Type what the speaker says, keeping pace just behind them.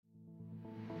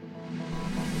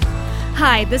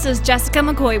Hi, this is Jessica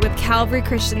McCoy with Calvary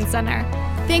Christian Center.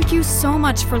 Thank you so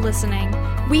much for listening.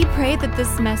 We pray that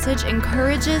this message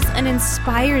encourages and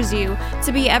inspires you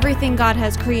to be everything God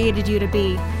has created you to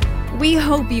be. We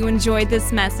hope you enjoyed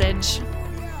this message.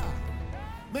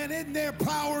 Man, isn't there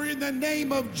power in the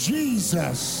name of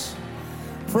Jesus?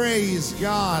 Praise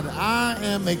God. I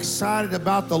am excited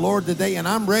about the Lord today, and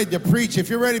I'm ready to preach. If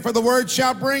you're ready for the word,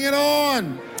 shout, bring it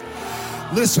on.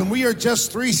 Listen, we are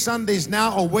just 3 Sundays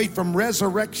now away from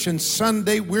Resurrection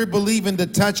Sunday. We're believing to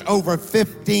touch over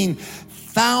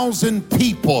 15,000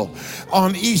 people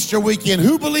on Easter weekend.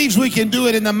 Who believes we can do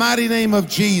it in the mighty name of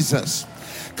Jesus?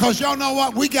 Because y'all know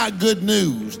what? We got good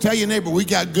news. Tell your neighbor, we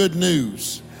got good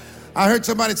news. I heard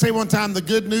somebody say one time, the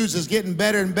good news is getting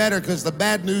better and better because the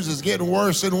bad news is getting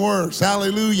worse and worse.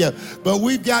 Hallelujah. But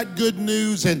we've got good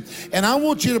news, and I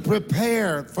want you to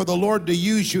prepare for the Lord to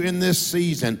use you in this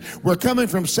season. We're coming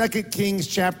from 2 Kings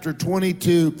chapter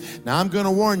 22. Now, I'm going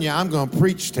to warn you, I'm going to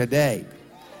preach today.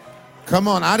 Come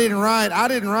on, I didn't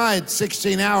ride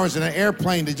 16 hours in an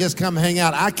airplane to just come hang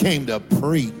out. I came to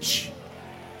preach.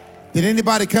 Did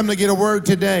anybody come to get a word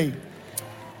today?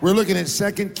 We're looking at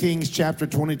 2 Kings chapter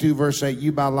 22, verse 8.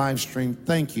 You by live stream,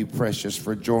 thank you, precious,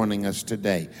 for joining us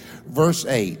today. Verse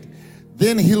 8.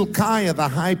 Then Hilkiah the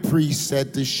high priest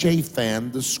said to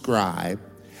Shaphan the scribe,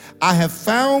 I have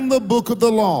found the book of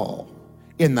the law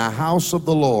in the house of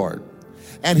the Lord.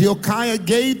 And Hilkiah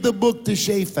gave the book to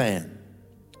Shaphan,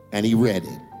 and he read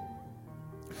it.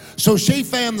 So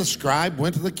Shaphan the scribe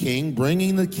went to the king,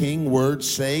 bringing the king word,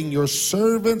 saying, Your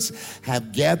servants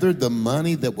have gathered the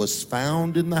money that was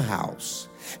found in the house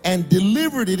and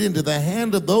delivered it into the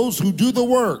hand of those who do the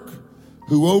work,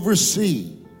 who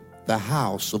oversee the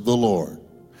house of the Lord.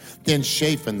 Then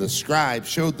Shaphan the scribe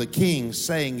showed the king,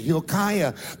 saying,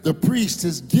 Hilkiah the priest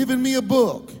has given me a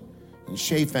book. And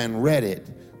Shaphan read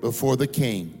it before the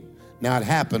king. Now it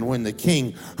happened when the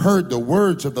king heard the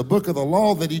words of the book of the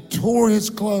law that he tore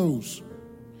his clothes.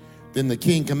 Then the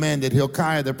king commanded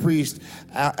Hilkiah the priest,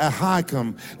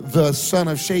 Ahikam the son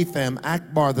of Shaphan,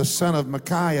 Akbar the son of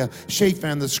Micaiah,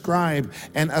 Shaphan the scribe,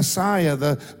 and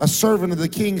Asaiah a servant of the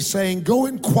king, saying, Go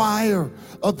inquire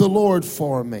of the Lord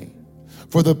for me,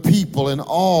 for the people and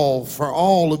for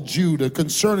all of Judah,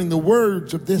 concerning the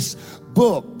words of this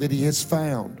book that he has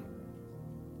found.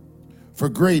 For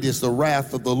great is the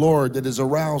wrath of the Lord that is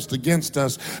aroused against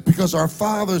us, because our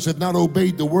fathers have not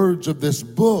obeyed the words of this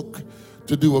book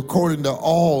to do according to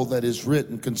all that is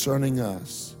written concerning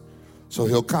us. So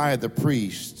Hilkiah the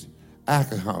priest,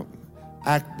 Ahikam,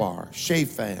 Akbar,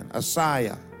 Shaphan,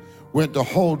 Asaiah, went to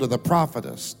Huldah the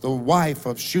prophetess, the wife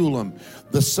of Shulem,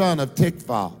 the son of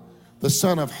Tikvah, the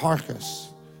son of Harkis,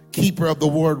 keeper of the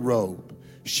wardrobe.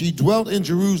 She dwelt in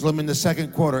Jerusalem in the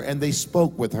 2nd quarter, and they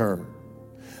spoke with her.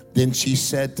 Then she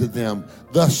said to them,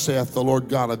 Thus saith the Lord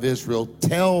God of Israel,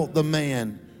 Tell the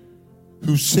man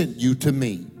who sent you to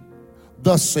me.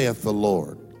 Thus saith the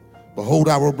Lord, Behold,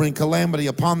 I will bring calamity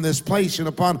upon this place and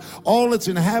upon all its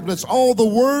inhabitants, all the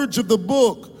words of the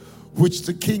book which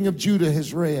the king of Judah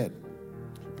has read,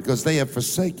 because they have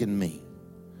forsaken me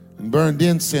and burned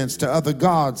incense to other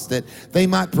gods, that they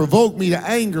might provoke me to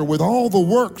anger with all the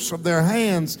works of their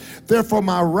hands. Therefore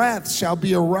my wrath shall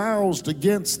be aroused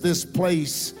against this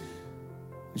place,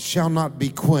 it shall not be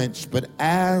quenched. But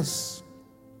as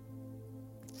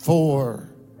for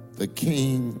the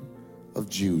king of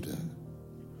Judah,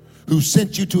 who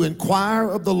sent you to inquire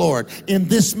of the Lord, in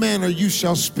this manner you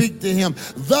shall speak to him.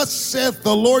 Thus saith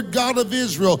the Lord God of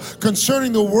Israel,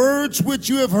 concerning the words which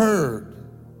you have heard,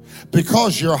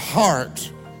 because your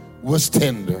heart was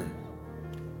tender,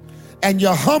 and you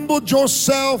humbled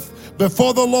yourself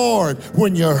before the Lord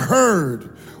when you heard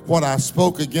what I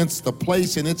spoke against the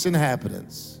place and its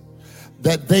inhabitants,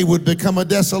 that they would become a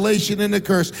desolation and a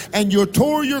curse. And you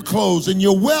tore your clothes and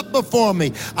you wept before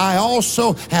me. I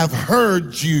also have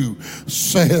heard you,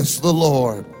 says the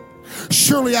Lord.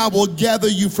 Surely I will gather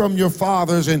you from your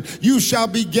fathers, and you shall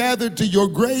be gathered to your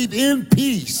grave in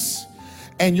peace,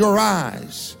 and your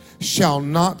eyes shall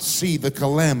not see the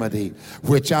calamity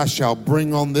which I shall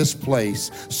bring on this place.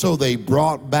 So they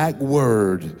brought back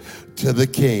word to the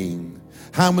king.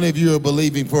 How many of you are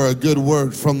believing for a good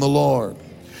word from the Lord?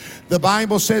 The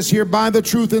Bible says here, buy the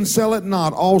truth and sell it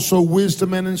not, also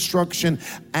wisdom and instruction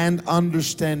and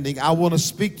understanding. I want to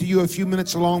speak to you a few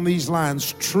minutes along these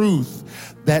lines.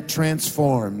 Truth that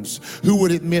transforms. Who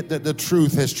would admit that the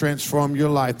truth has transformed your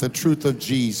life? The truth of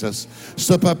Jesus.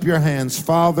 Slip up your hands.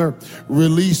 Father,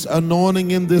 release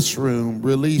anointing in this room.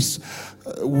 Release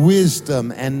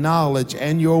wisdom and knowledge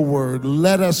and your word.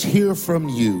 Let us hear from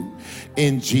you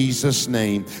in Jesus'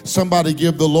 name. Somebody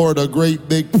give the Lord a great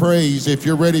big praise. If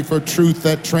you're ready for truth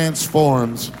that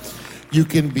transforms, you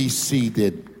can be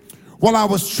seated. While I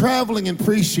was traveling and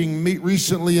preaching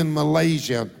recently in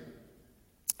Malaysia,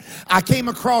 I came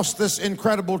across this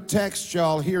incredible text,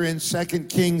 y'all, here in 2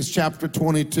 Kings chapter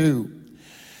 22.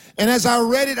 And as I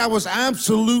read it, I was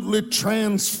absolutely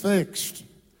transfixed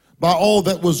by all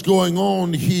that was going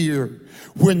on here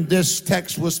when this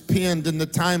text was penned in the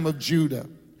time of Judah.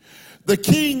 The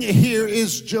king here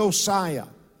is Josiah.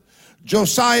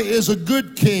 Josiah is a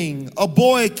good king, a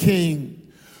boy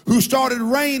king, who started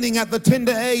reigning at the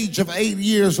tender age of 8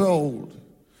 years old.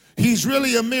 He's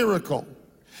really a miracle.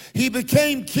 He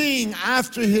became king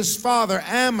after his father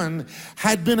Ammon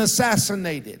had been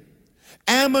assassinated.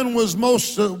 Ammon was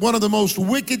one of the most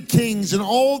wicked kings in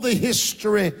all the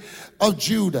history of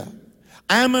Judah.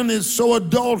 Ammon is so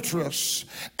adulterous,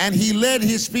 and he led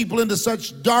his people into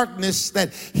such darkness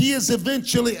that he is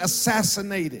eventually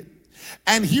assassinated.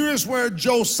 And here's where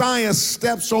Josiah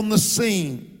steps on the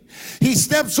scene. He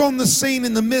steps on the scene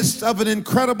in the midst of an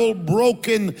incredible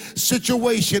broken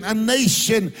situation, a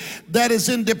nation that is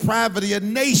in depravity, a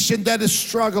nation that is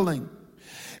struggling.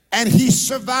 And he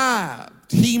survived.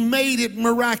 He made it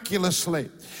miraculously.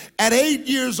 At 8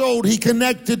 years old, he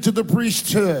connected to the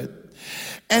priesthood.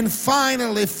 And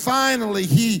finally,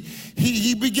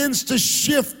 he begins to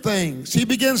shift things. He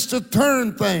begins to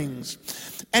turn things.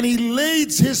 And he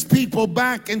leads his people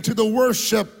back into the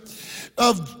worship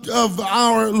of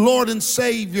our Lord and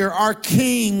Savior, our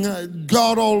King,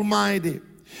 God Almighty.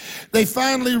 They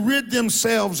finally rid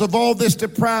themselves of all this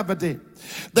depravity.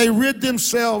 They rid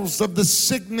themselves of the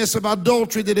sickness of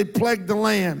adultery that had plagued the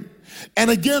land. And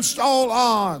against all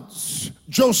odds,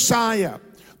 Josiah,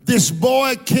 this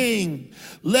boy king,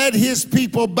 led his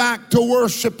people back to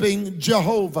worshiping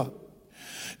Jehovah.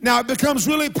 Now, it becomes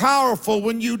really powerful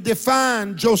when you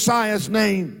define Josiah's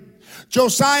name.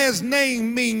 Josiah's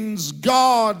name means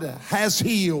God has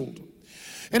healed.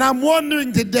 And I'm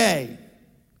wondering today,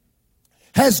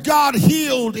 has God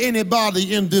healed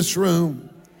anybody in this room?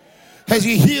 Has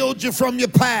he healed you from your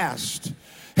past?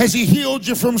 Has he healed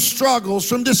you from struggles,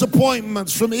 from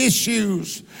disappointments, from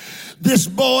issues? This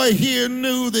boy here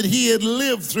knew that he had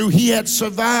lived through, he had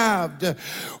survived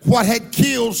what had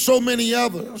killed so many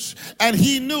others. And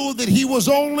he knew that he was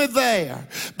only there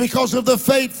because of the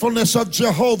faithfulness of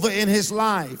Jehovah in his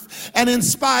life. And in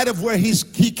spite of where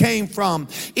he came from,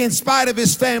 in spite of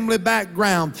his family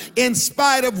background, in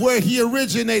spite of where he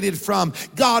originated from,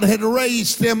 God had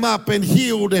raised him up and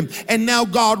healed him. And now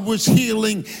God was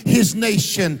healing his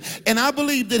nation. And I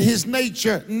believe that his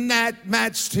nature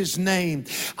matched his name.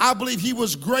 I believe he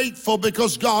was grateful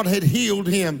because God had healed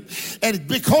him. And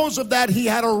because of that, he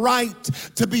had a right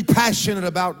to be passionate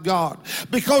about God.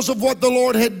 Because of what the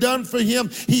Lord had done for him,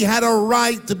 he had a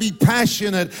right to be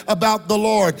passionate about the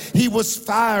Lord. He was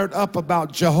fired up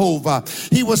about Jehovah.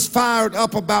 He was fired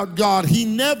up about God. He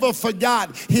never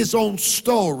forgot his own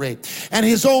story. And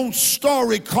his own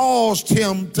story caused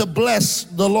him to bless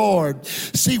the Lord.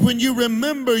 See, when you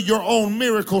remember your own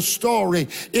miracle story,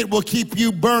 it will keep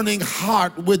you burning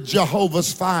hot with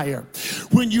Jehovah's fire.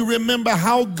 When you remember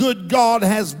how good God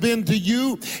has been to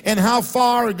you and how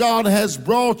far God has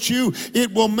brought you,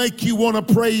 it will make you want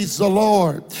to praise the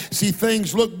Lord. See,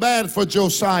 things look bad for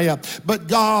Josiah, but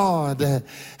God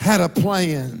had a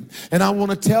plan. And I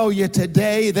want to tell you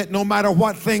today that no matter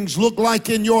what things look like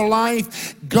in your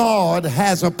life, God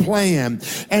has a plan.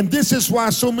 And this is why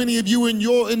so many of you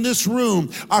in this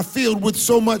room are filled with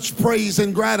so much praise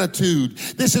and gratitude.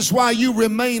 This is why you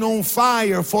remain on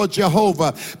fire for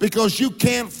Jehovah, because you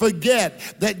can't forget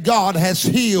that God has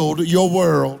healed your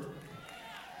world.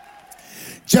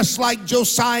 Just like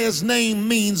Josiah's name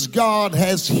means God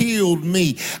has healed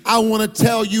me. I want to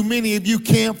tell you, many of you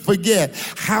can't forget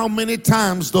how many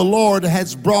times the Lord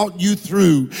has brought you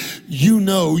through. You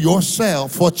know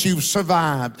yourself what you've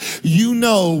survived. You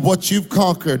know what you've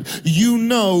conquered. You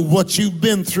know what you've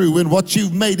been through and what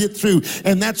you've made it through.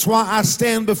 And that's why I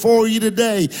stand before you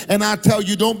today and I tell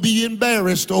you, don't be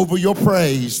embarrassed over your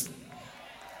praise.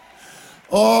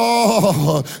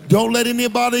 Oh, don't let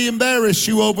anybody embarrass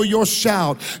you over your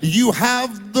shout. You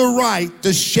have the right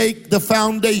to shake the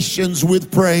foundations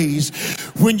with praise.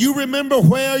 When you remember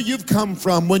where you've come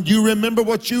from, when you remember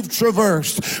what you've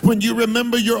traversed, when you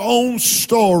remember your own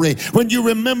story, when you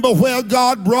remember where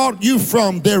God brought you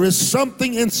from, there is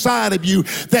something inside of you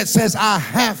that says, I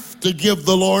have to give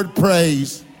the Lord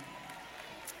praise.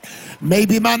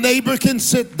 Maybe my neighbor can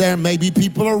sit there. Maybe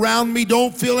people around me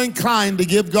don't feel inclined to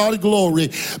give God glory.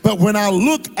 But when I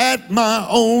look at my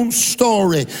own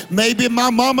story, maybe my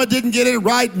mama didn't get it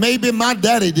right. Maybe my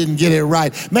daddy didn't get it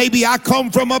right. Maybe I come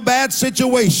from a bad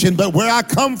situation, but where I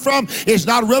come from is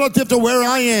not relative to where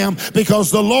I am,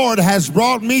 because the Lord has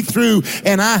brought me through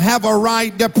and I have a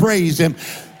right to praise him.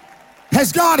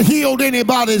 Has God healed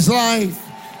anybody's life?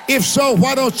 If so,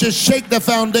 why don't you shake the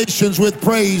foundations with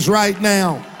praise right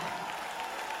now?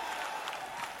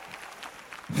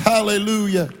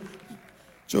 Hallelujah.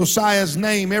 Josiah's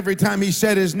name, every time he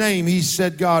said his name, he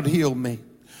said, God healed me.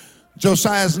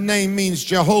 Josiah's name means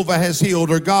Jehovah has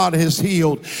healed, or God has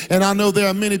healed. And I know there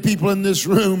are many people in this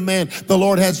room, man, the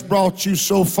Lord has brought you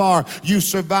so far. You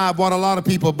survived what a lot of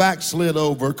people backslid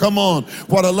over. Come on,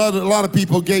 what a lot of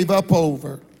people gave up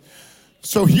over.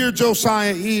 So here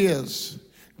Josiah is.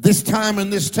 This time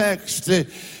in this text,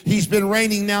 he's been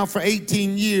reigning now for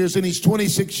 18 years, and he's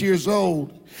 26 years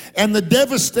old. And the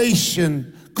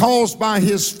devastation caused by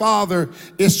his father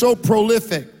is so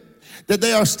prolific that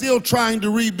they are still trying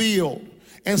to rebuild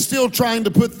and still trying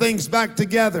to put things back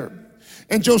together.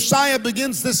 And Josiah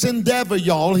begins this endeavor,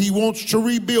 y'all. He wants to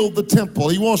rebuild the temple.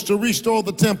 He wants to restore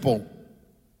the temple.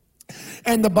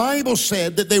 And the Bible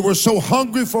said that they were so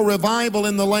hungry for revival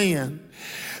in the land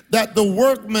that the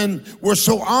workmen were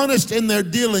so honest in their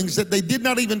dealings that they did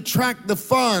not even track the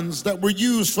funds that were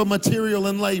used for material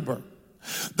and labor.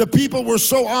 The people were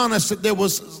so honest that there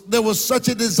was such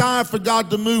a desire for God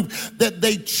to move that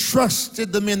they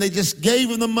trusted the men. They just gave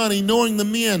them the money, knowing the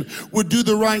men would do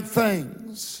the right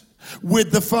things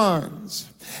with the funds.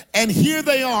 And here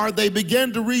they are, they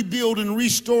began to rebuild and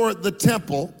restore the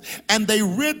temple, and they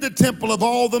rid the temple of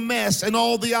all the mess and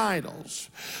all the idols.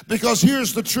 Because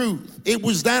here's the truth, it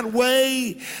was that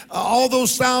way all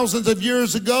those thousands of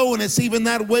years ago, and it's even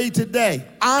that way today.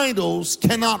 Idols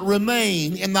cannot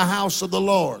remain in the house of the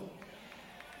Lord.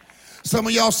 Some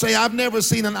of y'all say, I've never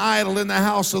seen an idol in the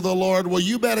house of the Lord. Well,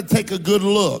 you better take a good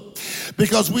look,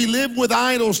 because we live with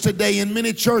idols today in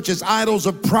many churches. Idols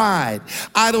of pride,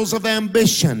 idols of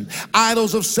ambition,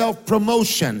 idols of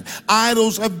self-promotion,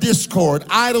 idols of discord,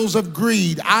 idols of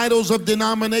greed, idols of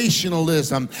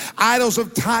denominationalism, idols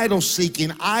of title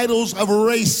seeking, idols of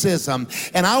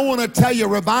racism. And I want to tell you,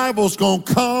 revival's going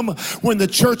to come when the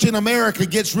church in America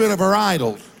gets rid of her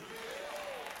idols.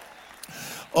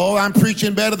 Oh, I'm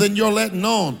preaching better than you're letting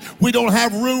on. We don't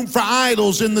have room for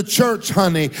idols in the church,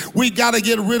 honey. We got to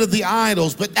get rid of the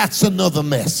idols, but that's another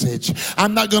message.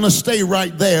 I'm not going to stay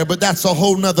right there, but that's a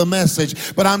whole nother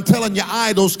message. But I'm telling you,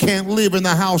 idols can't live in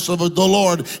the house of the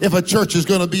Lord if a church is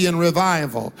going to be in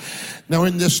revival. Now,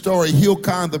 in this story,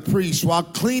 Hilkiah the priest, while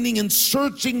cleaning and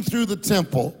searching through the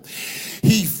temple,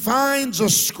 he finds a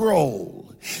scroll.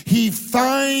 He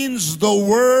finds the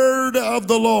word of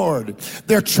the Lord.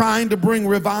 They're trying to bring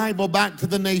revival back to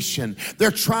the nation. They're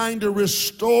trying to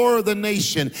restore the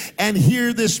nation. And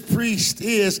here this priest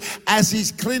is, as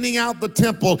he's cleaning out the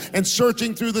temple and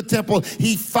searching through the temple,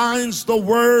 he finds the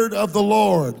word of the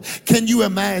Lord. Can you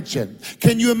imagine?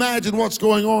 Can you imagine what's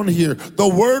going on here? The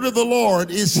word of the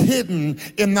Lord is hidden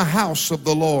in the house of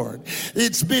the Lord.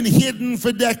 It's been hidden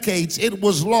for decades. It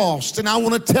was lost. And I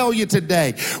want to tell you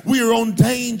today, we are on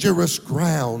dangerous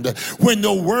ground when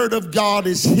the word of God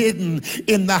is hidden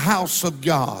in the house of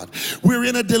God. We're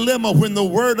in a dilemma when the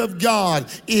word of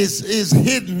God is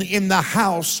hidden in the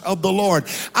house of the Lord.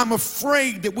 I'm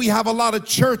afraid that we have a lot of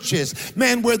churches,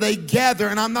 man, where they gather,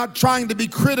 and I'm not trying to be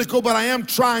critical, but I am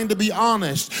trying to be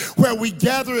honest, where we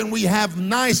gather and we have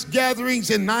nice gatherings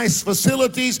in nice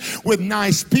facilities with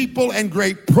nice people and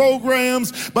great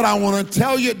programs. But I want to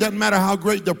tell you, it doesn't matter how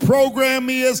great the program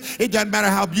is. It doesn't matter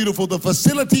how beautiful the facility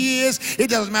is.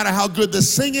 It doesn't matter how good the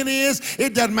singing is.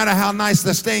 It doesn't matter how nice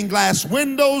the stained glass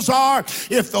windows are.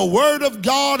 If the word of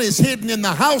God is hidden in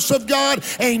the house of God,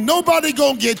 ain't nobody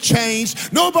gonna get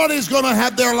changed. Nobody's gonna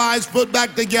have their lives put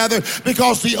back together,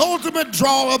 because the ultimate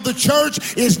draw of the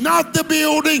church is not the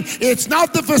building, it's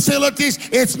not the facilities,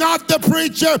 it's not the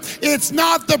preacher, it's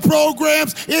not the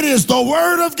programs. It is the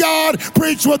word of God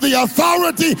preached with the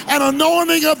authority and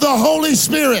anointing of the Holy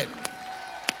Spirit.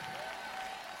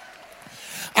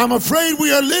 I'm afraid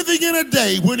we are living in a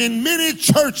day when in many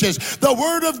churches the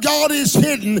word of God is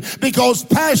hidden because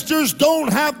pastors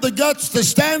don't have the guts to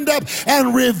stand up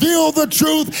and reveal the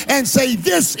truth and say,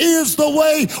 this is the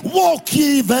way, walk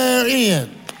ye therein.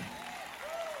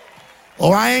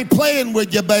 Oh, I ain't playing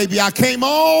with you, baby. I came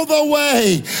all the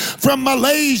way from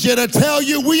Malaysia to tell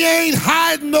you we ain't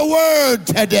hiding the word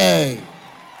today.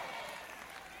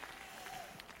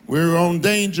 We're on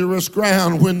dangerous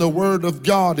ground when the word of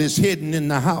God is hidden in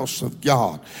the house of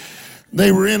God.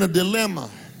 They were in a dilemma.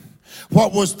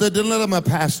 What was the dilemma,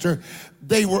 Pastor?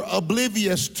 They were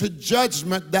oblivious to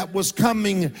judgment that was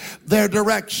coming their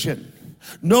direction.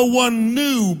 No one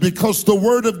knew because the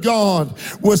word of God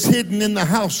was hidden in the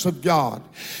house of God.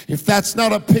 If that's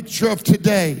not a picture of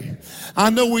today, I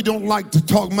know we don't like to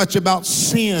talk much about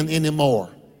sin anymore.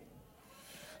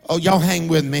 Oh, y'all hang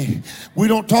with me. We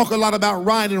don't talk a lot about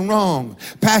right and wrong.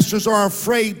 Pastors are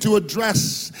afraid to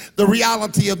address the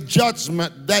reality of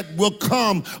judgment that will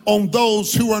come on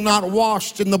those who are not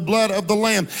washed in the blood of the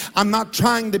Lamb. I'm not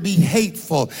trying to be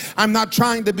hateful. I'm not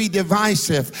trying to be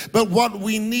divisive. But what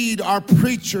we need are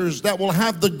preachers that will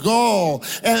have the gall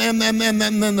and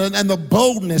the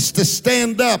boldness to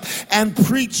stand up and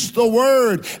preach the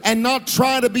word and not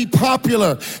try to be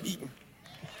popular.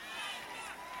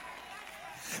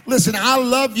 Listen, I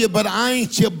love you, but I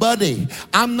ain't your buddy.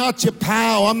 I'm not your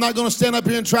pal. I'm not going to stand up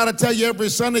here and try to tell you every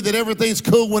Sunday that everything's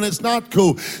cool when it's not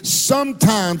cool.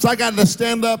 Sometimes I got to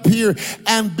stand up here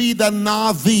and be the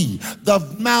Navi, the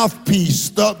mouthpiece,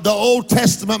 the Old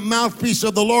Testament mouthpiece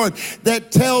of the Lord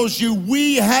that tells you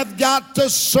we have got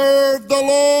to serve the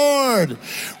Lord.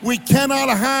 We cannot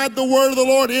hide the word of the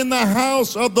Lord in the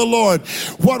house of the Lord.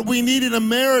 What we need in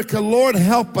America, Lord,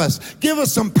 help us. Give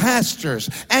us some pastors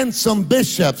and some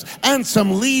bishops and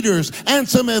some leaders and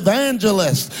some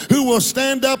evangelists who will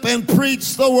stand up and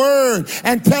preach the word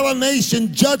and tell a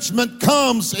nation judgment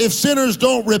comes if sinners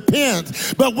don't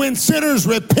repent. But when sinners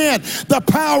repent, the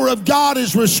power of God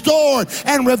is restored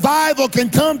and revival can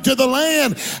come to the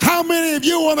land. How many of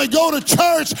you want to go to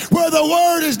church where the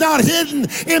word is not hidden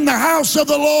in the house of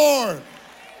the Lord?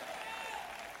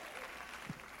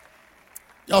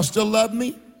 Y'all still love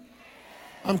me?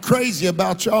 I'm crazy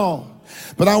about y'all.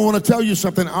 But I want to tell you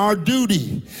something. Our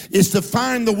duty is to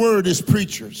find the word as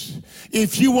preachers.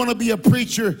 If you want to be a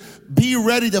preacher, be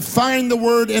ready to find the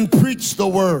word and preach the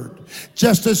word.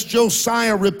 Just as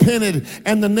Josiah repented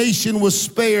and the nation was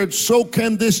spared, so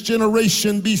can this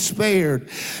generation be spared.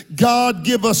 God,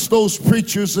 give us those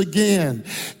preachers again.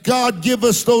 God, give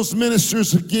us those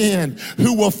ministers again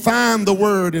who will find the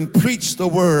word and preach the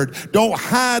word. Don't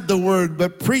hide the word,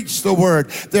 but preach the word.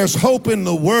 There's hope in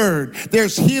the word.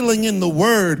 There's healing in the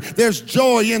word. There's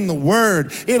joy in the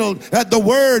word. The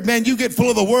word, man, you get full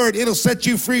of the word, it'll set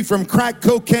you free from crack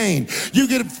cocaine. You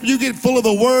get full of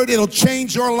the word, it'll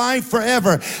change your life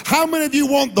forever. How many of you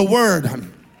want the word?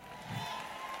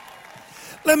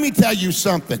 Let me tell you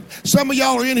something. Some of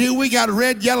y'all are in here, we got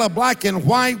red, yellow, black, and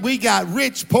white. We got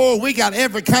rich, poor. We got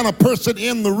every kind of person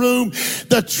in the room.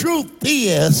 The truth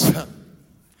is,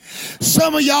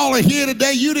 some of y'all are here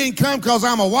today. You didn't come because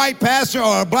I'm a white pastor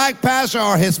or a black pastor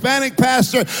or a Hispanic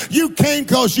pastor. You came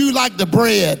because you like the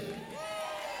bread.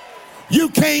 You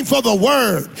came for the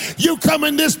word. You come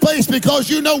in this place because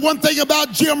you know one thing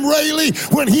about Jim Raley.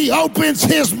 When he opens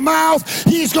his mouth,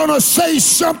 he's going to say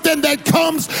something that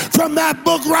comes from that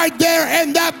book right there,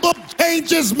 and that book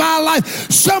changes my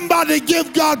life. Somebody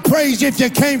give God praise if you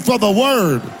came for the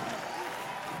word.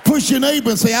 Push your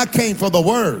neighbor and say, I came for the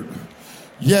word.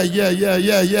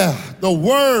 Yeah. The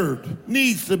word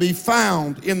needs to be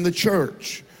found in the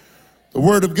church. The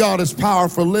word of God is power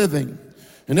for living.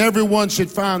 And everyone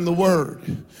should find the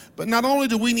word. But not only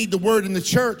do we need the word in the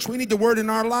church, we need the word in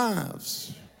our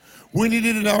lives. We need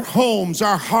it in our homes,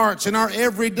 our hearts, and our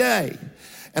everyday.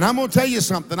 And I'm going to tell you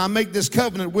something. I make this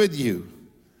covenant with you.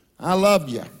 I love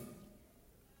you.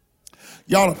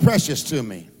 Y'all are precious to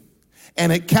me.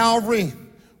 And at Calvary,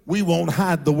 we won't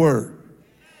hide the word.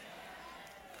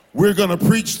 We're going to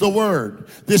preach the word.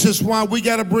 This is why we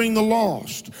got to bring the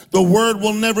lost. The word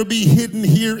will never be hidden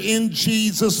here in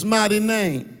Jesus' mighty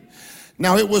name.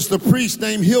 Now, it was the priest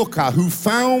named Hilkiah who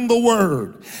found the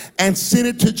word and sent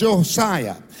it to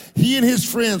Josiah. He and his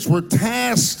friends were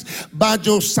tasked by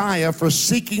Josiah for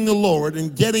seeking the Lord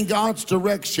and getting God's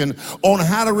direction on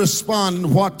how to respond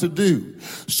and what to do.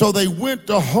 So they went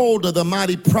to Huldah, the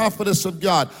mighty prophetess of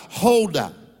God.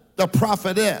 Huldah, the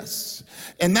prophetess.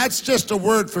 And that's just a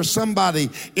word for somebody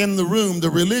in the room, the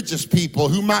religious people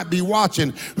who might be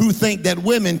watching, who think that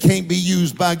women can't be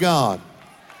used by God.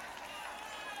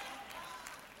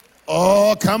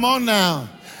 Oh, come on now.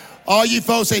 All you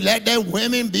folks say, let them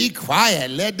women be quiet.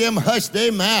 Let them hush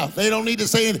their mouth. They don't need to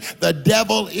say anything. The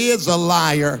devil is a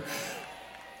liar.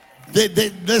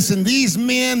 Listen, these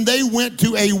men, they went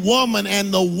to a woman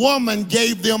and the woman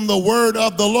gave them the word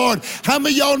of the Lord. How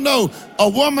many of y'all know a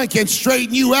woman can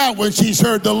straighten you out when she's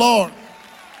heard the Lord?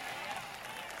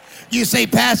 You say,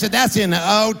 Pastor, that's in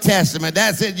the Old Testament.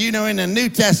 That's it. You know, in the New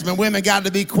Testament, women got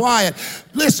to be quiet.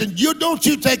 Listen, don't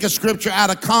you take a scripture out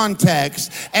of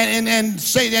context and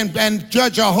say and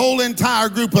judge a whole entire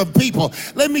group of people.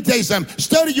 Let me tell you something.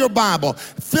 Study your Bible.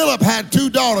 Philip had 2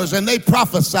 daughters and they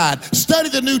prophesied. Study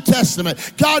the New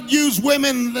Testament. God used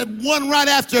women one right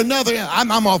after another.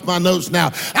 I'm off my notes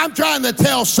now. I'm trying to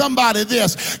tell somebody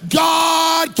this.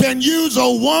 God can use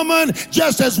a woman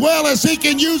just as well as he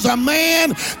can use a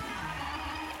man.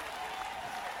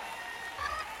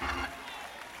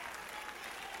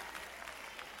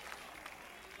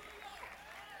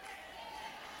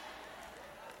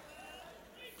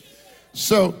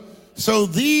 So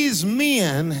these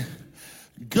men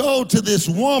go to this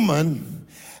woman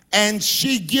and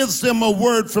she gives them a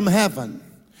word from heaven.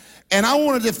 And I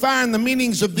want to define the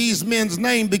meanings of these men's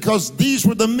name because these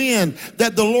were the men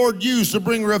that the Lord used to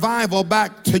bring revival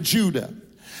back to Judah.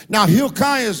 Now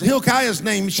Hilkiah's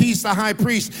name, she's the high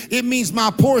priest. It means my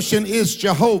portion is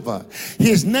Jehovah.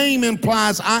 His name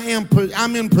implies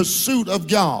I'm in pursuit of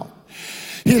God.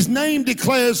 His name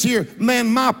declares here, man,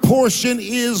 my portion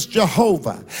is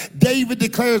Jehovah. David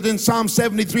declares in Psalm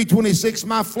 73:26,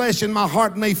 my flesh and my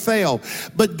heart may fail,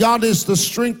 but God is the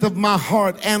strength of my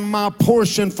heart and my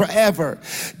portion forever.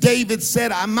 David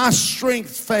said, my strength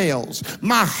fails,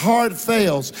 my heart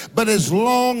fails, but as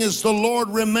long as the Lord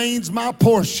remains my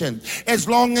portion, as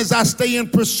long as I stay in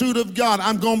pursuit of God,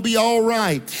 I'm going to be all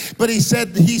right. But he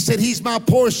said he's my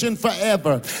portion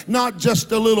forever, not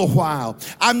just a little while.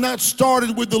 I'm not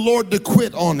started with the Lord to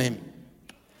quit on him,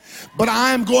 but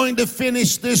I am going to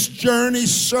finish this journey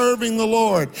serving the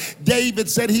Lord. David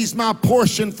said he's my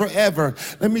portion forever.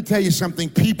 Let me tell you something.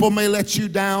 People may let you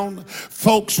down.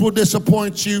 Folks will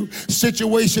disappoint you.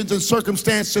 Situations and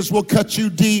circumstances will cut you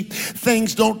deep.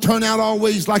 Things don't turn out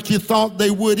always like you thought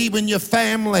they would. Even your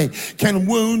family can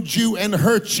wound you and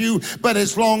hurt you. But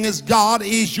as long as God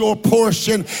is your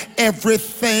portion,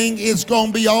 everything is going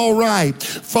to be all right.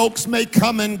 Folks may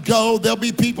come and go. There'll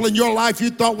be people in your life you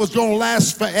thought was going to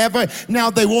last forever. Now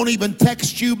they won't even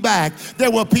text you back. There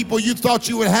were people you thought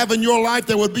you would have in your life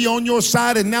that would be on your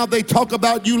side, and now they talk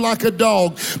about you like a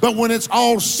dog. But when it's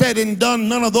all said and done,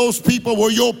 none of those people were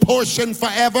your portion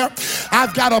forever.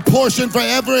 I've got a portion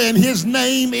forever, and his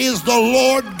name is the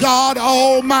Lord God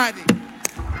Almighty.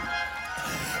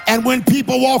 And when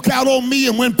people walk out on me,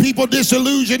 and when people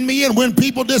disillusion me, and when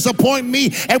people disappoint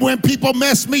me, and when people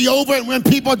mess me over, and when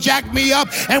people jack me up,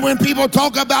 and when people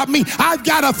talk about me, I've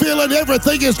got a feeling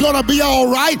everything is going to be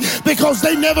all right because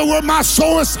they never were my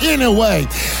source anyway.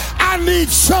 I need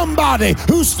somebody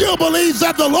who still believes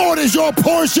that the Lord is your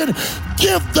portion.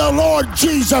 Give the Lord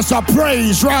Jesus a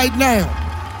praise right now.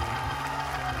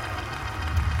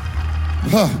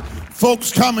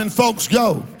 Folks come and folks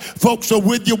go. Folks are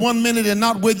with you one minute and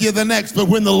not with you the next. But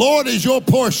when the Lord is your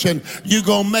portion, you're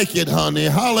going to make it, honey.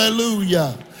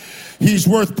 Hallelujah. He's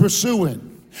worth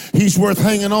pursuing. He's worth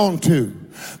hanging on to.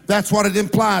 That's what it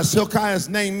implies. Hilkiah's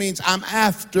name means I'm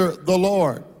after the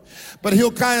Lord. But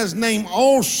Hilkiah's name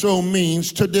also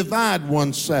means to divide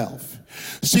oneself.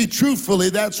 See, truthfully,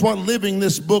 that's what living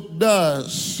this book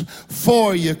does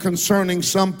for you concerning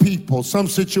some people, some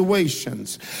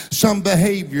situations, some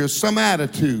behaviors, some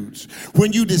attitudes.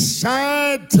 When you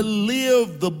decide to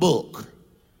live the book,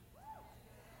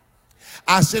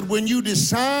 I said, when you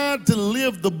decide to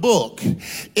live the book,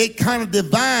 it kind of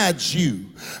divides you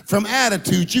from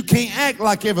attitudes. You can't act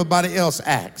like everybody else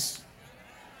acts.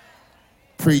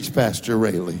 Preach, Pastor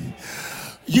Rayleigh.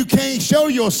 You can't show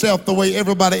yourself the way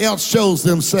everybody else shows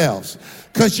themselves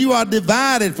because you are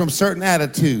divided from certain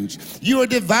attitudes. You are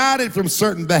divided from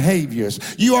certain behaviors.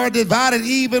 You are divided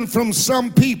even from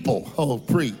some people. Oh,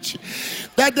 preach.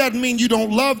 That doesn't mean you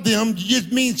don't love them.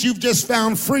 It means you've just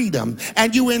found freedom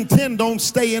and you intend on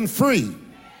staying free.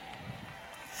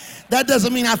 That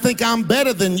doesn't mean I think I'm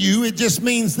better than you. It just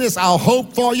means this. I'll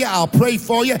hope for you. I'll pray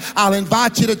for you. I'll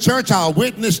invite you to church. I'll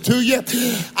witness to you.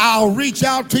 I'll reach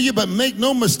out to you, but make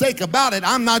no mistake about it.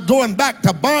 I'm not going back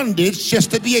to bondage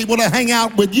just to be able to hang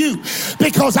out with you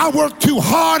because I worked too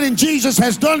hard and Jesus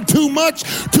has done too much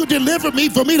to deliver me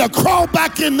for me to crawl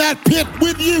back in that pit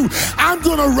with you. I'm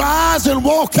going to rise and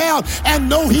walk out and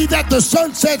know he that the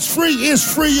Son sets free is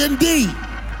free indeed.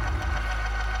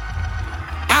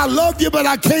 I love you, but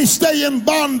I can't stay in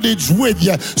bondage with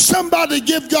you. Somebody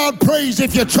give God praise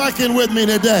if you're tracking with me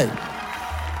today.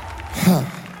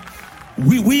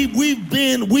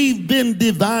 We've been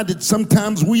divided.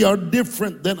 Sometimes we are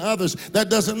different than others. That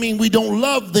doesn't mean we don't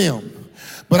love them.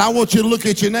 But I want you to look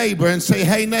at your neighbor and say,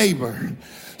 hey, neighbor.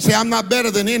 Say, I'm not better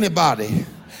than anybody,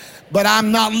 but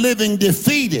I'm not living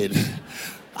defeated.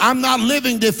 I'm not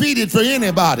living defeated for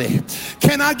anybody.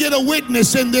 Can I get a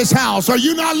witness in this house? Are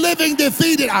you not living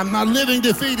defeated? I'm not living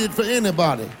defeated for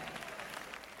anybody.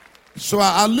 So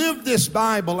I live this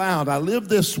Bible out. I live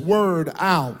this word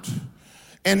out.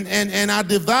 And I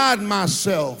divide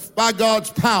myself by God's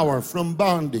power from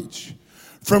bondage,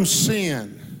 from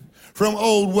sin, from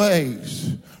old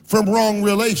ways, from wrong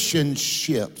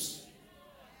relationships.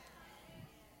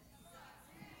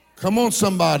 Come on,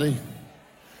 somebody.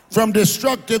 From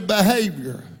destructive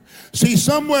behavior. See,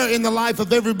 somewhere in the life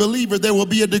of every believer, there will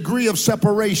be a degree of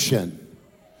separation.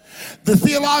 The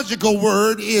theological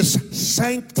word is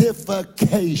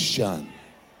sanctification.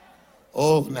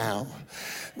 Oh, now.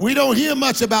 We don't hear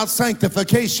much about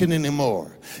sanctification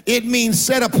anymore. It means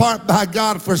set apart by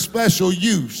God for special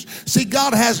use. See,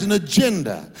 God has an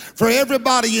agenda for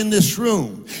everybody in this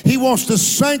room. He wants to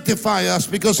sanctify us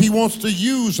because he wants to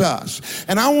use us.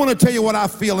 And I want to tell you what I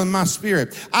feel in my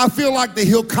spirit. I feel like the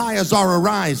Hilkiahs are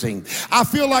arising. I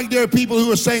feel like there are people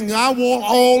who are saying, I want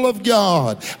all of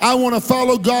God. I want to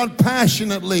follow God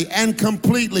passionately and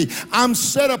completely. I'm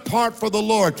set apart for the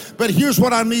Lord. But here's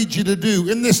what I need you to do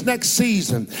in this next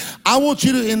season. I want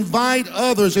you to invite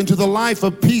others into the life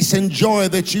of peace and joy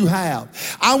that you have.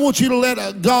 I want you to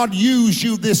let God use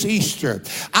you this Easter.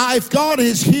 If God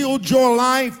has healed your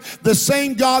life, the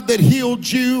same God that healed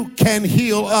you can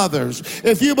heal others.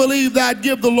 If you believe that,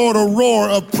 give the Lord a roar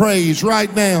of praise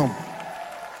right now.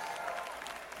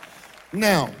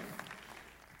 Now,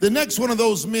 the next one of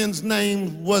those men's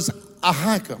name was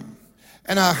Ahikam.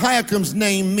 And Ahikam's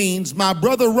name means my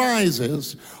brother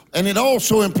rises, and it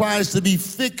also implies to be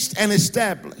fixed and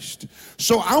established.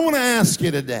 So I want to ask you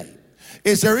today,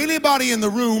 is there anybody in the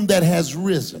room that has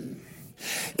risen?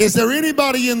 Is there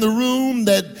anybody in the room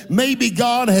that maybe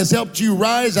God has helped you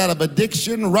rise out of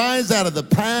addiction, rise out of the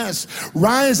past,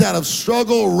 rise out of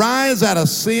struggle, rise out of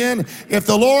sin? If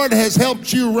the Lord has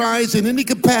helped you rise in any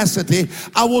capacity,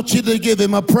 I want you to give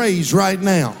him a praise right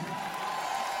now.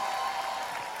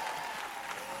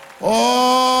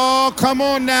 Oh, come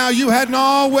on now. You hadn't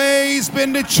always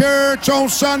been to church on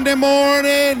Sunday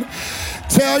morning.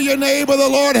 Tell your neighbor, the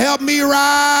Lord help me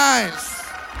rise.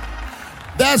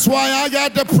 That's why I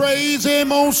got to praise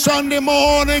him on Sunday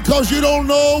morning, because you don't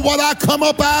know what I come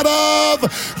up out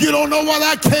of. You don't know what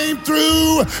I came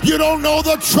through. You don't know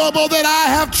the trouble that I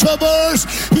have traversed.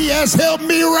 He has helped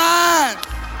me rise.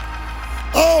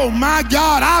 Oh my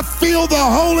God, I feel the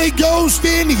Holy Ghost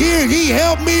in here. He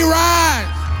helped me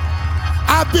rise.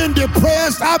 I've been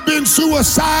depressed. I've been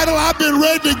suicidal. I've been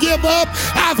ready to give up.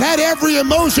 I've had every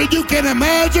emotion you can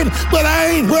imagine, but I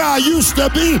ain't where I used to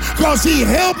be because he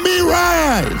helped me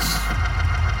rise.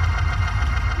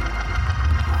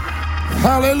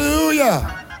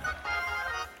 Hallelujah.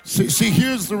 See,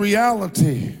 here's the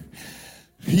reality.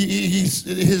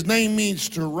 His name means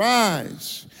to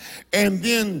rise and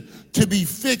then to be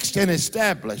fixed and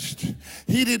established.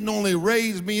 He didn't only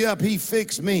raise me up, he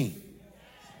fixed me.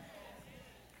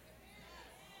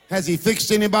 Has he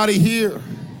fixed anybody here?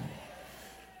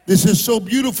 This is so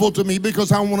beautiful to me,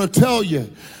 because I want to tell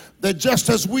you that just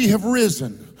as we have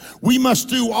risen, we must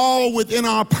do all within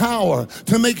our power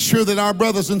to make sure that our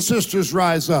brothers and sisters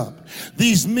rise up.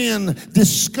 These men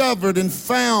discovered and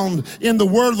found in the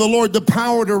word of the Lord the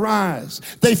power to rise.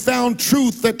 They found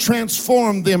truth that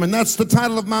transformed them, and that's the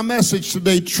title of my message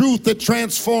today, Truth That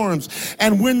Transforms.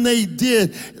 And when they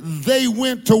did, they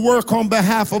went to work on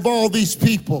behalf of all these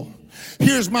people.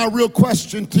 Here's my real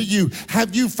question to you.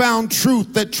 Have you found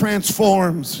truth that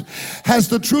transforms? Has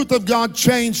the truth of God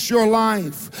changed your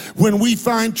life? When we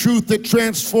find truth that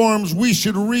transforms, we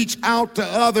should reach out to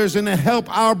others and help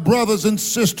our brothers and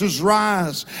sisters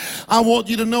rise. I want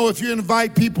you to know, if you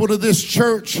invite people to this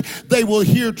church, they will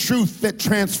hear truth that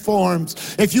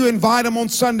transforms. If you invite them on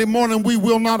Sunday morning, we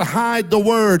will not hide the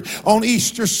word. On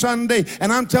Easter Sunday,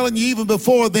 and I'm telling you, even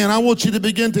before then, I want you to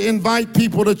begin to invite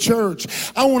people to church.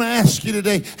 I want to ask you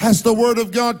today, has the word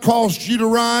of God caused you to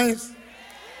rise?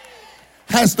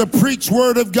 Has the preached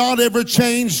word of God ever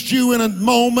changed you in a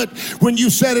moment when you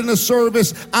said in a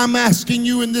service, I'm asking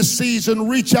you in this season,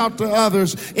 reach out to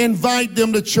others, invite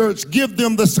them to church, give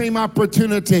them the same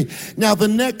opportunity. Now, the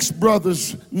next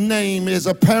brother's name is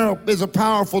a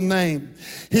powerful name.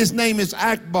 His name is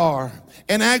Akbar.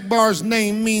 And Akbar's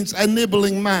name means a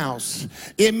nibbling mouse.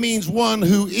 It means one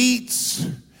who eats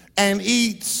and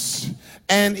eats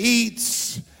and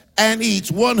eats and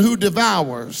eats, one who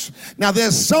devours. Now,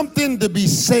 there's something to be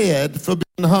said for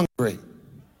being hungry.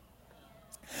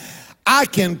 I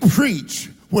can preach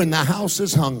when the house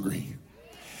is hungry.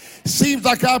 Seems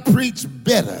like I preach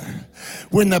better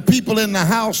when the people in the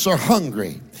house are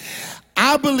hungry.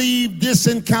 I believe this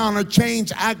encounter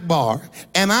changed Akbar,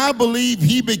 and I believe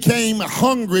he became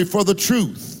hungry for the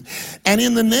truth. And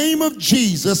in the name of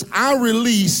Jesus, I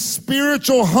release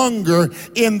spiritual hunger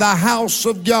in the house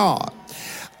of God.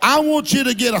 I want you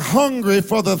to get hungry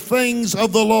for the things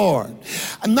of the Lord.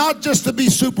 Not just to be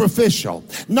superficial,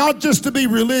 not just to be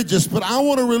religious, but I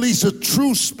want to release a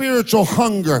true spiritual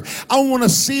hunger. I want to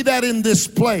see that in this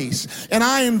place. And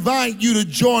I invite you to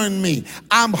join me.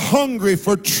 I'm hungry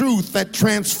for truth that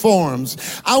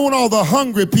transforms. I want all the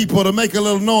hungry people to make a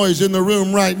little noise in the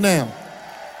room right now.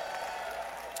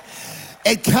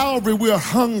 At Calvary, we're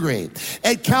hungry.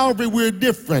 At Calvary, we're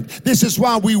different. This is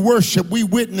why we worship, we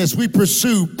witness, we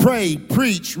pursue, pray,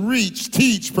 preach, reach,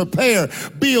 teach, prepare,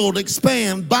 build,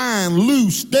 expand, bind,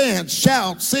 loose, dance,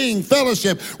 shout, sing,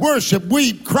 fellowship, worship,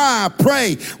 weep, cry,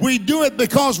 pray. We do it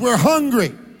because we're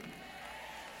hungry.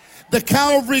 The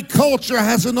Calvary culture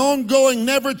has an ongoing,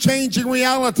 never-changing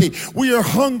reality. We are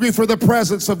hungry for the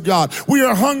presence of God. We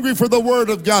are hungry for the Word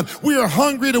of God. We are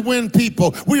hungry to win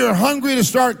people. We are hungry to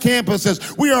start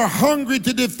campuses. We are hungry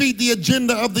to defeat the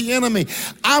agenda of the enemy.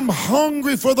 I'm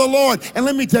hungry for the Lord. And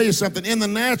let me tell you something. In the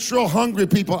natural, hungry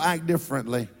people act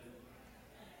differently.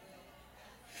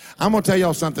 I'm going to tell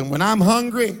y'all something. When I'm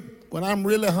hungry, when I'm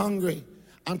really hungry,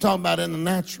 I'm talking about in the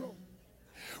natural.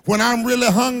 When I'm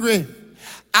really hungry,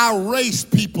 I race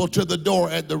people to the door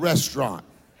at the restaurant.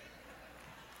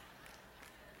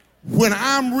 When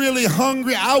I'm really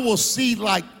hungry, I will see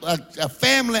like a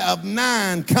family of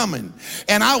 9 coming.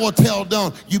 And I will tell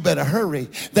Dawn, you better hurry.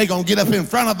 They're going to get up in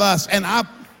front of us. And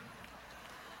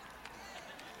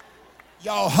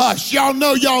y'all hush. Y'all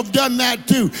know y'all have done that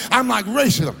too. I'm like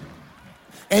racing them.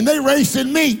 And they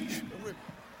racing me.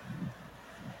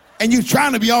 And you're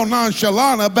trying to be all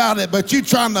nonchalant about it, but you're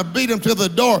trying to beat them to the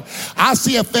door. I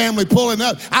see a family pulling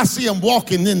up. I see them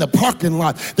walking in the parking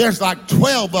lot. There's like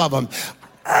 12 of them.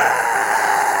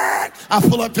 I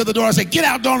pull up to the door. I say, get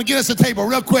out, Dawn, and get us a table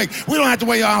real quick. We don't have to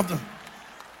wait off them.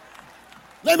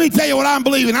 Let me tell you what I'm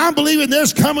believing. I'm believing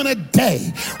there's coming a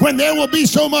day when there will be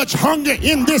so much hunger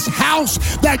in this house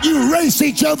that you race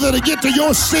each other to get to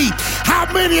your seat.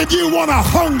 How many of you want a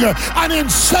hunger, an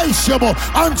insatiable,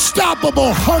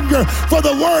 unstoppable hunger for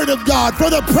the Word of God, for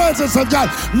the presence of God?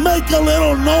 Make a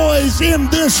little noise in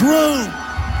this room.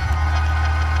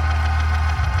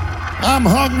 I'm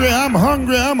hungry, I'm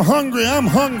hungry, I'm hungry, I'm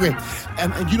hungry.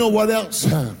 And you know what else?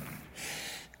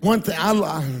 One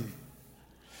thing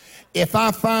if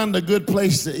I find a good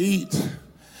place to eat,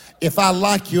 if I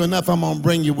like you enough, I'm going to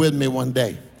bring you with me one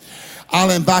day. I'll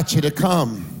invite you to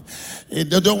come.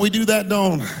 Don't we do that,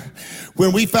 Dawn?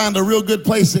 When we find a real good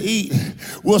place to eat,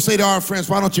 we'll say to our friends,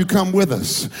 why don't you come with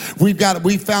us? We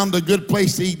found a good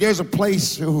place to eat. There's a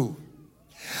place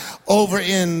over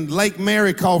in Lake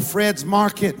Mary called Fred's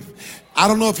Market. I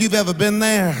don't know if you've ever been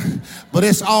there, but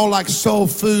it's all like soul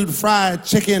food, fried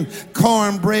chicken,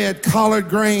 cornbread, collard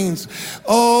greens.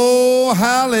 Oh,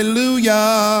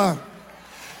 hallelujah.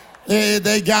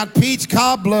 They got peach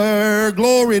cobbler,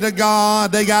 glory to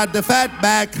God. They got the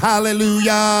fatback,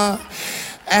 hallelujah.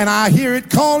 And I hear it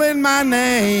calling my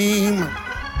name.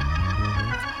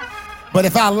 But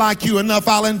if I like you enough,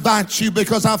 I'll invite you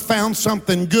because I found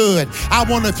something good. I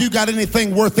wonder if you got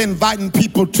anything worth inviting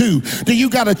people to. Do you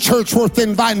got a church worth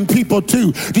inviting people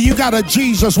to? Do you got a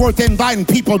Jesus worth inviting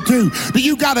people to? Do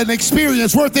you got an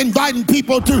experience worth inviting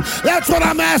people to? That's what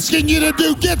I'm asking you to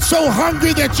do. Get so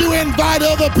hungry that you invite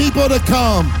other people to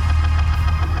come.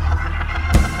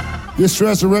 This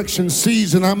resurrection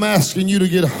season, I'm asking you to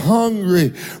get hungry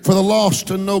for the lost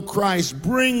to know Christ.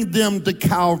 Bring them to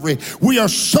Calvary. We are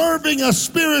serving a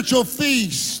spiritual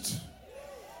feast.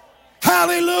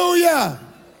 Hallelujah.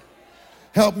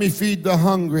 Help me feed the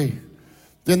hungry.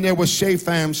 Then there was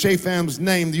Shepham. Shepham's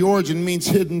name, the origin means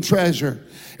hidden treasure.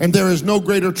 And there is no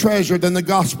greater treasure than the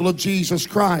gospel of Jesus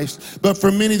Christ. But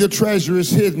for many, the treasure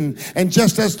is hidden. And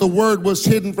just as the word was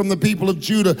hidden from the people of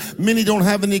Judah, many don't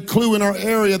have any clue in our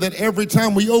area that every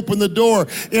time we open the door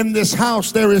in this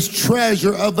house, there is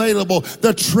treasure available.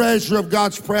 The treasure of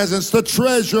God's presence, the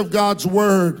treasure of God's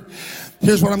word.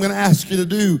 Here's what I'm going to ask you to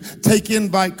do. Take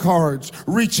invite cards.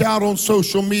 Reach out on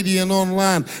social media and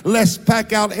online. Let's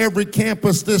pack out every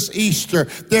campus this Easter.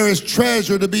 There is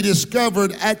treasure to be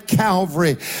discovered at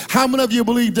Calvary. How many of you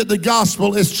believe that the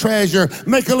gospel is treasure?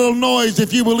 Make a little noise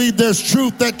if you believe there's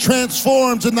truth that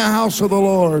transforms in the house of the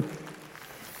Lord.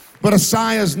 But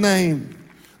Asaiah's name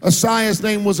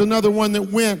was another one that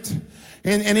went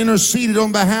and interceded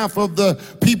on behalf of the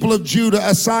people of Judah.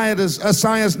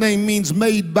 Asaiah's name means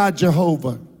made by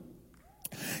Jehovah.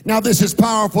 Now this is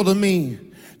powerful to me.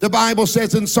 The Bible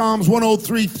says in Psalms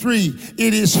 103:3,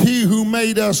 it is he who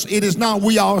made us, it is not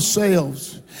we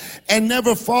ourselves. And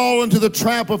never fall into the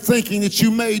trap of thinking that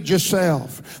you made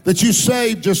yourself, that you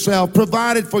saved yourself,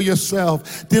 provided for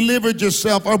yourself, delivered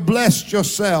yourself, or blessed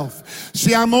yourself.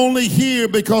 See, I'm only here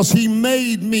because he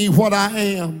made me what I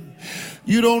am.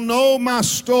 You don't know my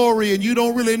story and you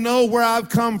don't really know where I've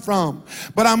come from.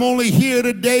 But I'm only here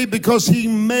today because he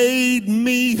made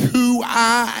me who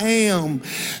I am.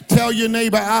 Tell your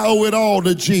neighbor, I owe it all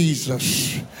to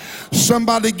Jesus.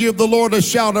 Somebody give the Lord a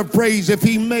shout of praise if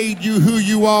he made you who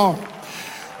you are.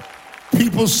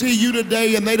 People see you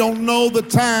today and they don't know the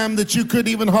time that you couldn't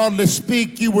even hardly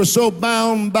speak. You were so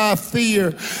bound by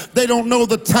fear. They don't know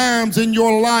the times in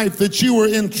your life that you were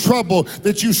in trouble,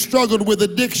 that you struggled with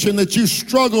addiction, that you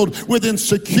struggled with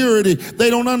insecurity. They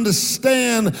don't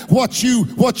understand what you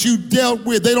dealt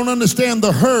with. They don't understand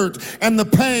the hurt and the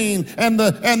pain and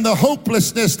the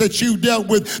hopelessness that you dealt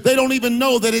with. They don't even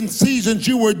know that in seasons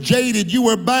you were jaded, you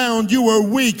were bound, you were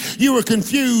weak, you were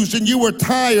confused, and you were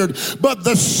tired. But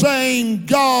the same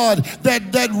God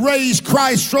that raised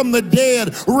Christ from the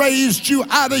dead raised you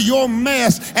out of your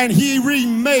mess, and he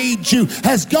remade you.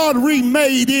 Has God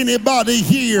remade anybody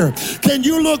here? Can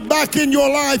you look back in your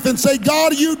life and say,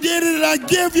 God, you did it and I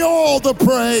give you all the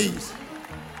praise?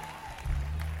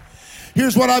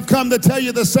 Here's what I've come to tell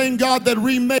you. The same God that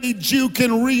remade you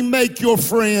can remake your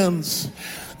friends.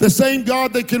 The same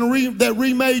God that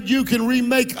remade you can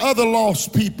remake other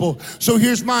lost people. So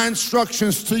here's my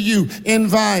instructions to you.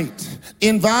 Invite,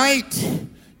 invite,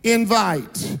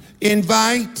 invite,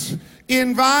 invite,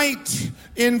 invite, invite,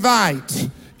 invite,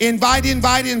 invite,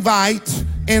 invite,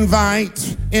 invite,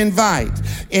 invite,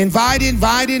 invite,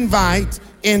 invite, invite,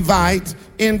 invite,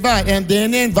 invite, and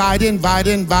then invite, invite,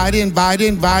 invite, invite,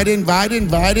 invite, invite,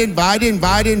 invite, invite,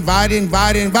 invite, invite,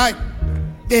 invite, invite,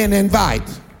 then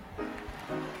invite.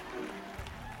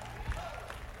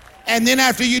 And then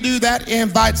after you do that,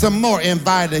 invite some more.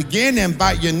 Invite again,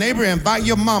 invite your neighbor, invite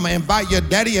your mama, invite your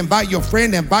daddy, invite your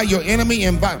friend, invite your enemy,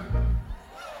 invite.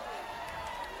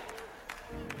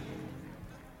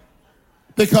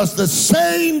 Because the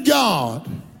same God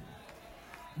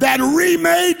that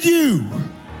remade you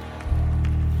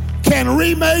can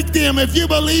remake them. If you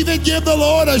believe it, give the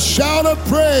Lord a shout of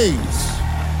praise.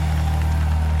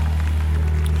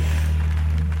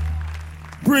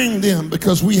 Bring them,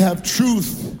 because we have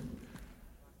truth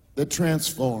that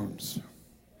transforms.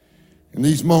 In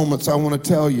these moments, I want to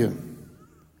tell you,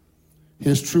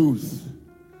 his truth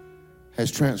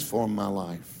has transformed my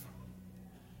life.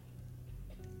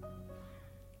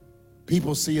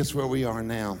 People see us where we are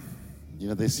now. You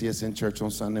know, they see us in church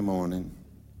on Sunday morning.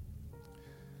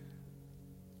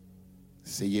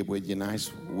 See you with your nice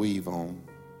weave on,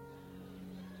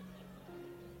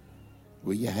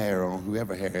 with your hair on,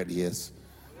 whoever hair it is.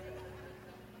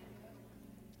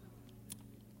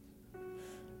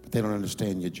 They don't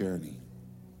understand your journey.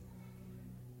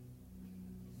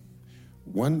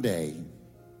 One day,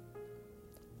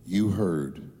 you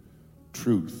heard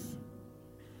truth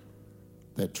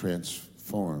that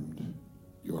transformed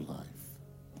your life.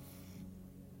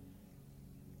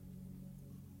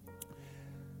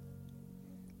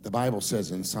 The Bible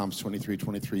says in Psalms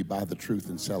 23:23, buy the truth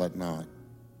and sell it not.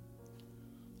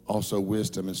 Also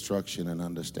wisdom, instruction, and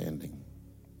understanding.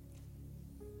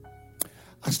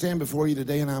 I stand before you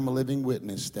today and I'm a living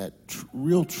witness that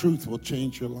real truth will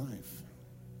change your life.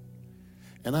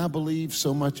 And I believe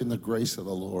so much in the grace of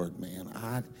the Lord, man.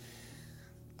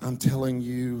 I'm telling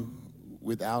you,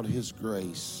 without his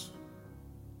grace,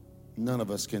 none of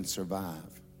us can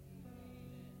survive.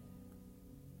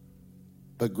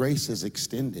 But grace is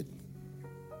extended.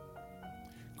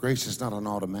 Grace is not an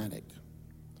automatic.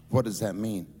 What does that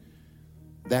mean?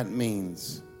 That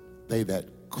means they that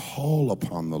call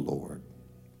upon the Lord,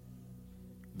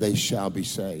 they shall be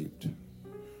saved.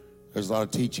 There's a lot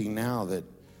of teaching now that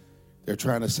they're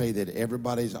trying to say that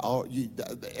everybody's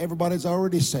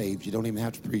already saved. You don't even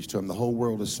have to preach to them. The whole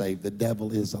world is saved. The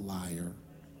devil is a liar.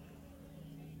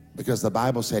 Because the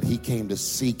Bible said he came to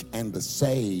seek and to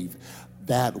save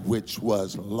that which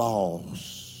was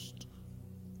lost.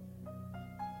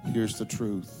 Here's the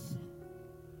truth.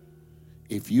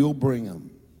 If you'll bring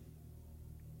them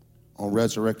on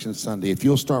Resurrection Sunday, if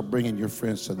you'll start bringing your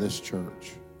friends to this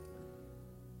church,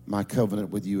 my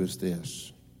covenant with you is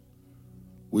this: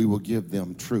 we will give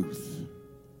them truth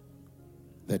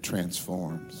that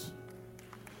transforms.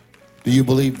 Do you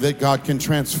believe that God can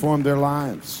transform their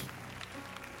lives?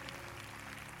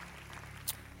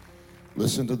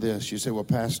 Listen to this. You say, well,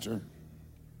 Pastor,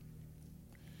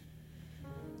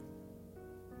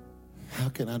 how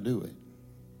can I do it?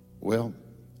 Well,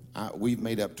 We've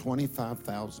made up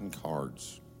 25,000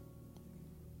 cards.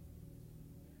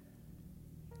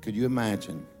 Could you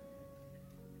imagine?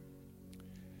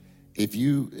 If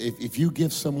you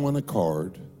give someone a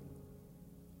card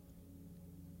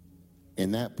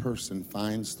and that person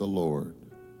finds the Lord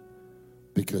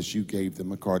because you gave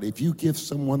them a card. If you give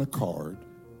someone a card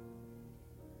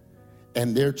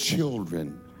and their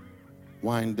children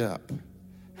wind up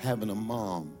having a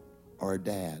mom or a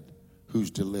dad who's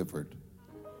delivered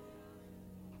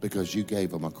because you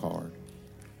gave them a card,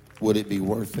 would it be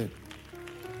worth it?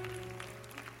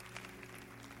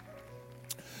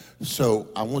 So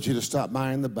I want you to stop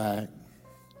by in the back,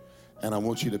 and I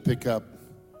want you to pick up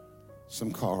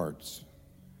some cards.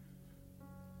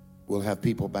 We'll have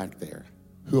people back there.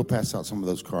 Who will pass out some of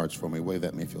those cards for me? Wave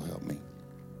at me if you'll help me.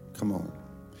 Come on.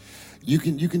 You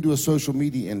can do a social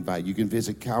media invite. You can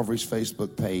visit Calvary's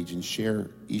Facebook page and share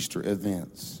Easter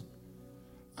events.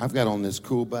 I've got on this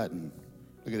cool button.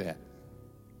 Look at that.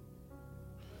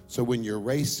 So when you're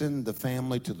racing the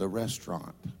family to the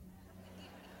restaurant,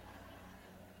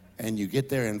 and you get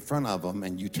there in front of them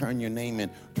and you turn your name in,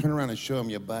 turn around and show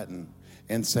them your button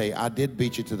and say, I did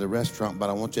beat you to the restaurant, but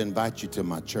I want to invite you to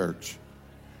my church.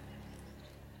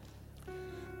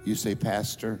 You say,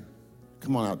 Pastor,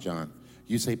 come on out, John.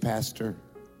 You say, Pastor,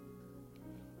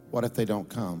 what if they don't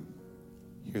come?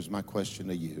 Here's my question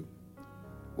to you.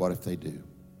 What if they do?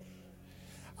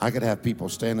 I could have people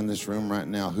stand in this room right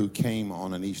now who came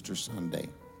on an Easter Sunday,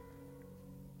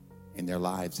 and their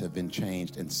lives have been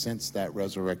changed. And since that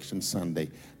Resurrection Sunday,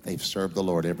 they've served the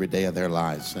Lord every day of their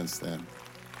lives since then.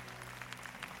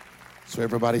 So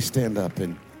everybody stand up,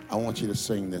 and I want you to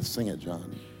sing this. Sing it,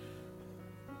 John.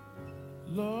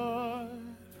 Lord,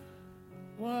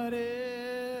 whatever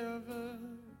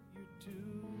you do.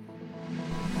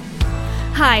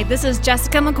 Hi, this is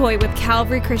Jessica McCoy with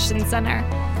Calvary Christian Center.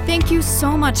 Thank you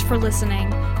so much for listening.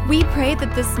 We pray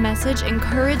that this message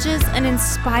encourages and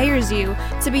inspires you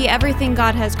to be everything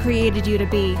God has created you to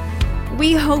be.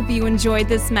 We hope you enjoyed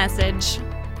this message.